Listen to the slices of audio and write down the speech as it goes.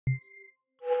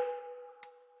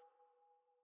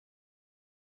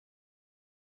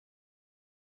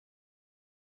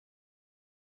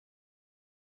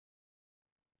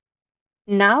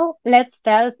Now let's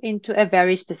delve into a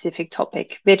very specific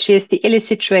topic, which is the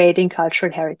illicit trade in cultural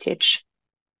heritage.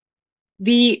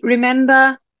 We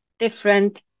remember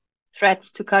different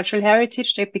threats to cultural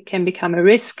heritage that can become a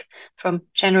risk, from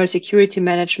general security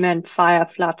management, fire,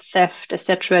 flood, theft,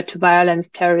 etc., to violence,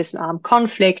 terrorism, armed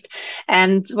conflict.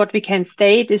 And what we can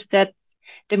state is that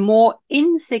the more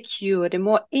insecure, the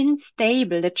more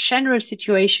unstable the general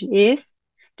situation is,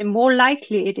 the more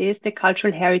likely it is the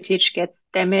cultural heritage gets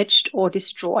damaged or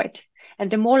destroyed.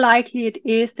 And the more likely it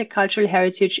is the cultural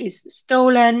heritage is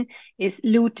stolen, is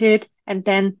looted, and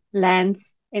then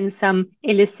lands in some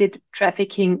illicit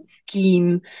trafficking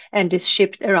scheme and is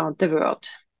shipped around the world.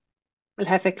 We'll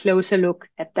have a closer look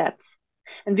at that.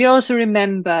 And we also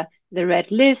remember the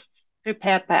red lists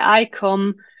prepared by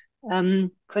ICOM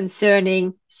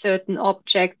concerning certain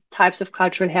objects, types of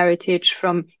cultural heritage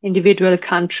from individual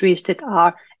countries that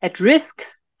are at risk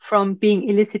from being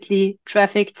illicitly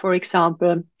trafficked, for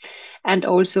example, and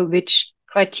also which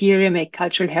criteria make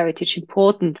cultural heritage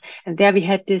important. And there we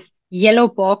had this yellow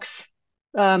box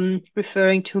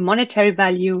referring to monetary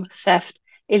value, theft,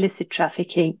 illicit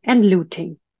trafficking, and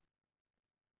looting.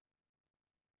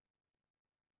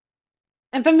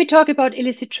 And when we talk about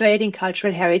illicit trade in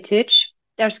cultural heritage,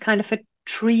 there's kind of a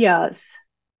trias,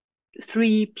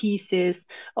 three pieces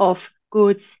of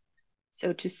goods,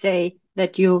 so to say,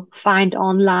 that you find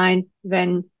online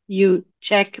when you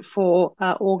check for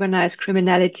organized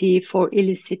criminality, for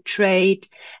illicit trade.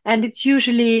 And it's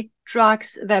usually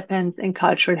drugs, weapons, and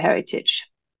cultural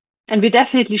heritage. And we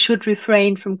definitely should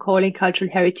refrain from calling cultural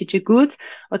heritage a good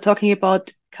or talking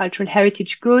about cultural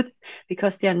heritage goods,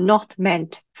 because they are not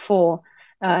meant for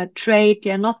trade.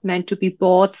 They are not meant to be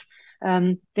bought.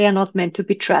 They are not meant to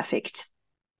be trafficked.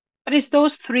 But it's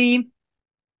those three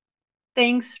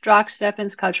things, drugs,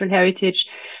 weapons, cultural heritage,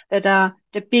 that are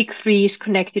the big threes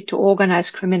connected to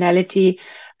organized criminality.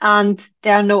 And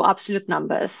there are no absolute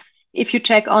numbers. If you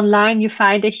check online, you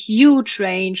find a huge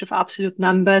range of absolute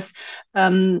numbers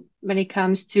when it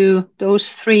comes to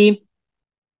those three.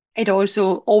 It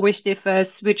also always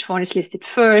differs which one is listed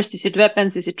first. Is it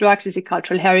weapons? Is it drugs? Is it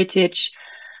cultural heritage?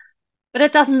 But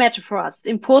it doesn't matter for us.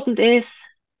 Important is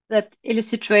that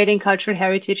illicit trade in cultural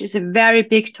heritage is a very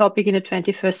big topic in the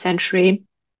 21st century.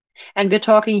 And we're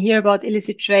talking here about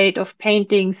illicit trade of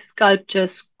paintings,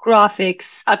 sculptures,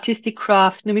 graphics, artistic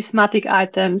craft, numismatic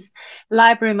items,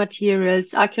 library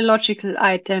materials, archaeological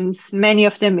items, many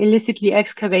of them illicitly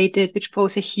excavated, which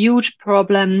pose a huge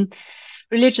problem,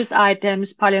 religious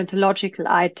items, paleontological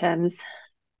items.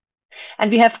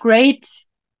 And we have great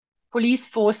police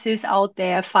forces out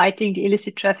there fighting the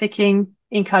illicit trafficking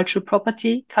in cultural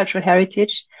property, cultural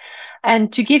heritage.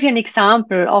 And to give you an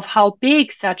example of how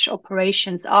big such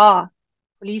operations are,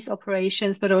 police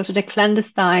operations, but also the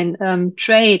clandestine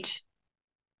trade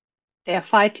they are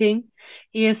fighting,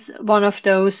 here's one of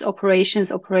those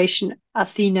operations, Operation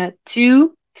Athena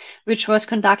 2, which was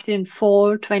conducted in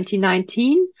fall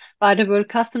 2019 by the World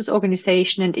Customs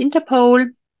Organization and Interpol,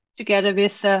 together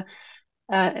with a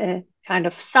kind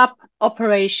of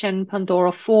sub-operation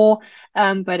Pandora 4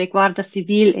 by the Guardia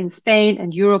Civil in Spain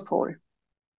and Europol.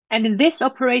 And in this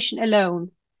operation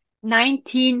alone,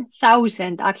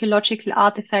 19,000 archaeological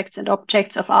artifacts and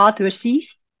objects of art were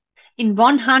seized. In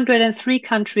 103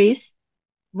 countries,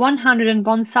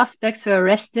 101 suspects were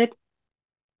arrested,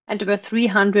 and there were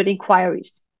 300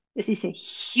 inquiries. This is a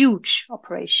huge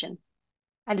operation,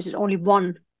 and it is only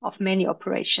one of many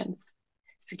operations.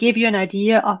 To give you an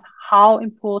idea of how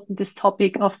important this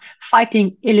topic of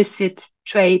fighting illicit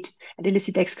trade and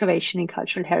illicit excavation in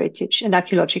cultural heritage and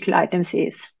archaeological items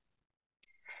is.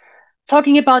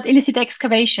 Talking about illicit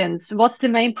excavations, what's the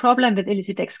main problem with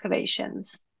illicit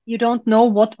excavations? You don't know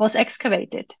what was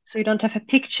excavated, so you don't have a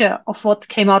picture of what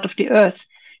came out of the earth.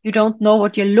 You don't know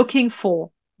what you're looking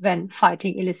for when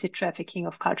fighting illicit trafficking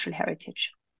of cultural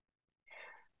heritage.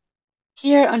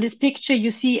 Here on this picture,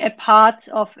 you see a part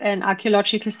of an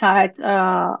archaeological site,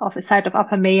 of a site of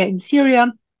Upper Meia in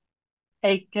Syria,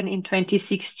 taken in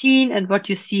 2016. And what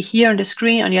you see here on the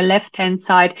screen on your left-hand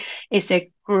side is a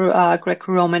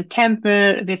Greco-Roman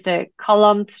temple with a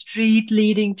columned street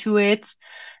leading to it.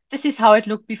 This is how it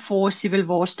looked before civil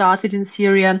war started in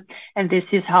Syria, and this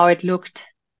is how it looked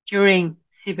during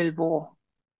civil war.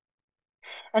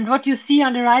 And what you see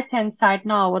on the right-hand side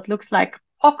now, what looks like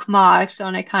pock marks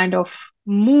on a kind of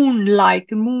moonish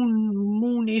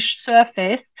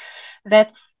surface,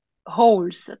 that's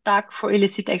holes dug for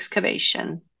illicit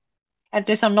excavation. And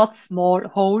these are not small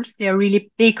holes, they are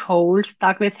really big holes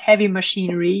dug with heavy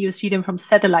machinery. You see them from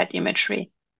satellite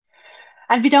imagery.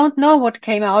 And we don't know what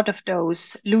came out of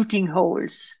those looting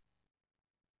holes.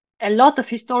 a lot of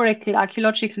historical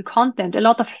archaeological content, a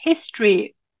lot of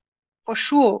history for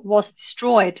sure was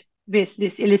destroyed with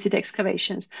these illicit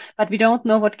excavations, but we don't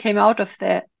know what came out of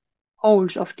the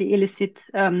holes of the illicit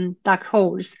dug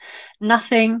holes.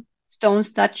 Nothing, stone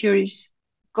statues,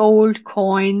 gold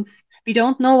coins. We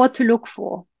don't know what to look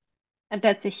for. And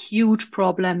that's a huge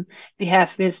problem we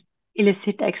have with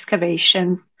illicit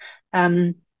excavations,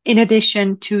 in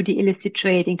addition to the illicit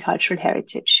trade in cultural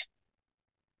heritage.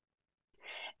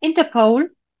 Interpol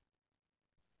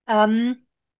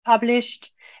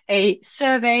published a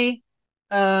survey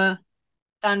done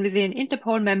within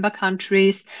Interpol member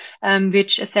countries,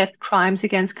 which assessed crimes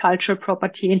against cultural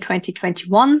property in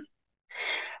 2021.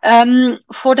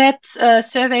 For that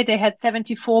survey, they had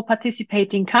 74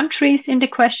 participating countries in the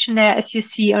questionnaire, as you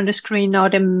see on the screen now,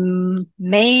 the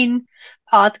main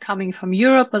part coming from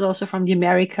Europe, but also from the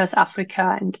Americas,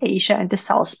 Africa, and Asia, and the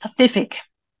South Pacific.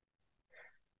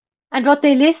 And what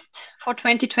they list for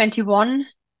 2021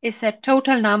 is a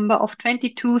total number of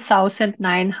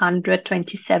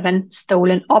 22,927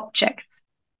 stolen objects.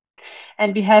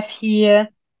 And we have here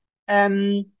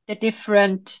the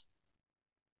different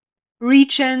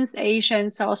regions, Asia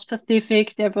and South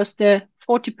Pacific. There was the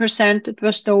 40% that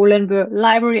were stolen were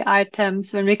library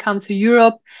items. When we come to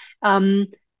Europe,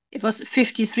 it was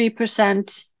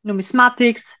 53%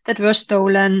 numismatics that were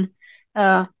stolen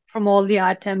from all the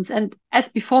items. And as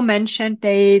before mentioned,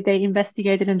 they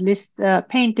investigated and list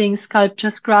paintings,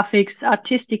 sculptures, graphics,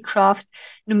 artistic craft,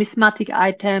 numismatic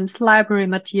items, library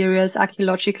materials,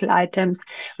 archaeological items,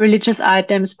 religious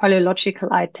items,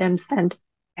 paleological items, and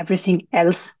everything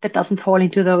else that doesn't fall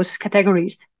into those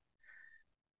categories.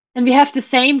 And we have the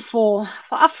same for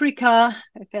Africa,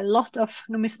 with a lot of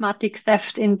numismatic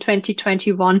theft in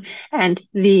 2021, and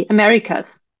the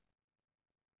Americas.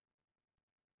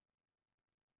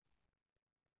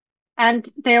 And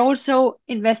they also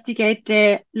investigate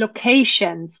the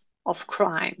locations of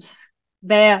crimes,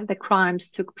 where the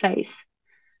crimes took place.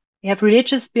 We have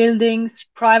religious buildings,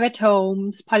 private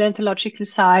homes, paleontological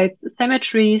sites,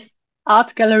 cemeteries,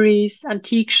 art galleries,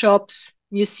 antique shops,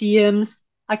 museums,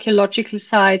 archaeological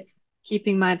sites,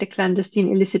 keeping in mind the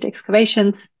clandestine illicit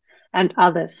excavations, and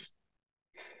others.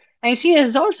 And you see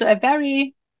there's also a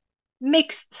very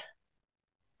mixed,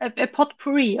 a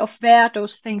potpourri of where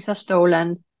those things are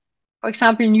stolen. For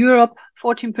example, in Europe,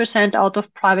 14% out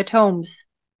of private homes.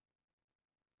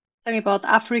 Talking about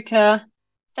Africa,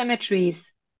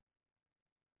 cemeteries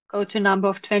go to a number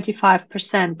of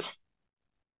 25%.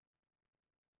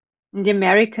 In the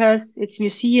Americas, it's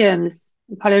museums,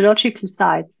 paleological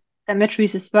sites,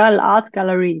 cemeteries as well, art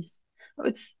galleries.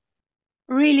 It's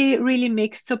really, really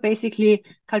mixed. So basically,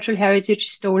 cultural heritage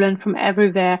is stolen from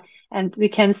everywhere. And we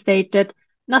can state that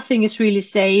nothing is really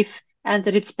safe and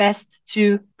that it's best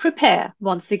to prepare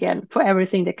once again for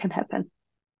everything that can happen.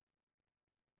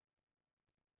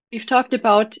 We've talked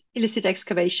about illicit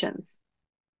excavations,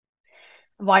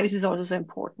 why this is also so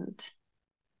important.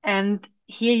 And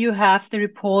here you have the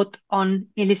report on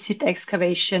illicit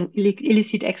excavated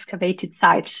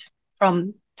sites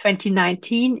from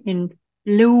 2019 in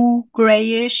blue,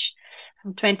 grayish,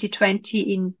 from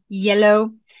 2020 in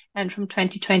yellow, and from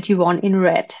 2021 in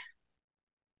red.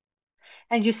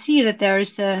 And you see that there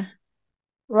is a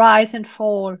rise and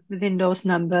fall within those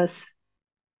numbers.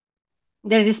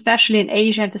 That especially in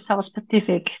Asia and the South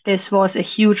Pacific, this was a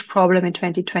huge problem in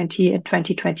 2020 and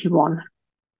 2021.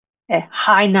 A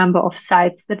high number of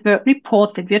sites that were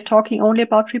reported. We're talking only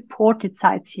about reported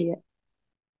sites here.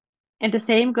 And the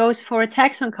same goes for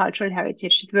attacks on cultural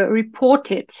heritage that were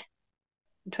reported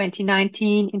in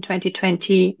 2019, in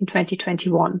 2020, in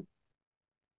 2021.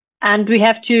 And we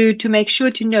have to make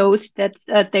sure to note that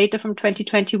data from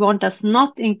 2021 does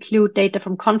not include data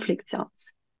from conflict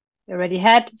zones. We already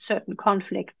had certain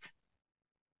conflicts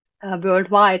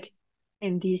worldwide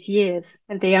in these years,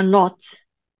 and they are not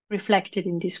reflected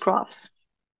in these graphs.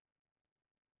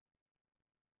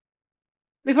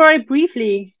 We've already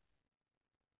briefly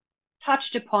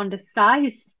touched upon the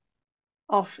size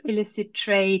of illicit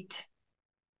trade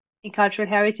in cultural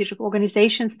heritage of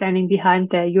organizations standing behind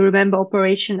there. You remember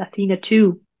Operation Athena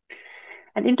 2.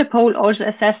 And Interpol also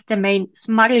assessed the main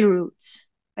smuggle routes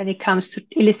when it comes to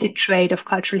illicit trade of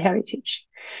cultural heritage.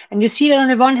 And you see that on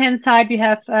the one hand side, we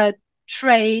have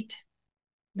trade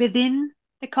within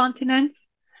the continents,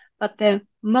 but the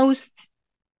most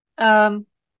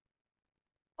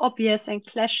obvious and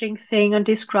clashing thing on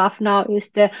this graph now is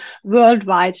the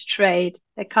worldwide trade,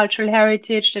 the cultural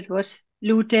heritage that was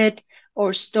looted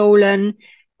or stolen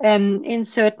in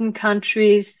certain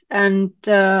countries and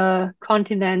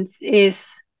continents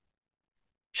is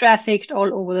trafficked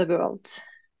all over the world.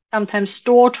 sometimes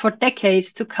stored for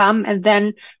decades to come. And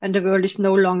then when the world is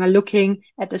no longer looking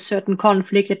at a certain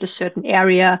conflict, at a certain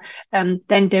area,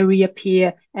 then they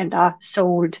reappear and are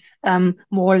sold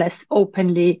more or less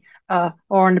openly or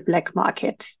on the black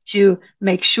market to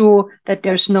make sure that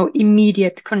there's no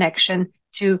immediate connection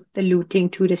to the looting,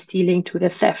 to the stealing, to the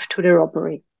theft, to the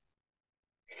robbery.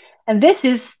 And this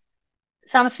is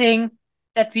something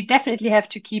that we definitely have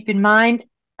to keep in mind.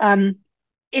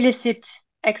 Illicit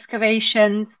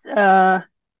excavations,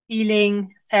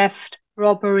 stealing, theft,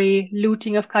 robbery,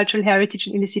 looting of cultural heritage,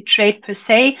 and illicit trade per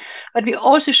se. But we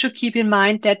also should keep in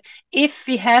mind that if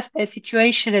we have a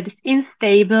situation that is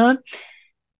unstable,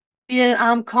 be it an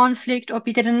armed conflict or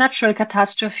be it a natural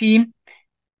catastrophe,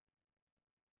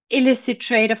 illicit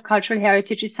trade of cultural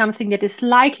heritage is something that is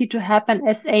likely to happen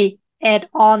as a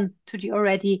add-on to the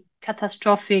already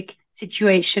catastrophic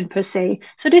situation per se.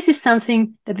 So this is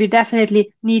something that we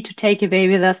definitely need to take away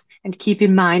with us and keep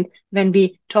in mind when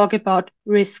we talk about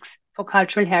risks for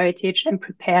cultural heritage and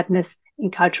preparedness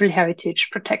in cultural heritage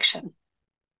protection.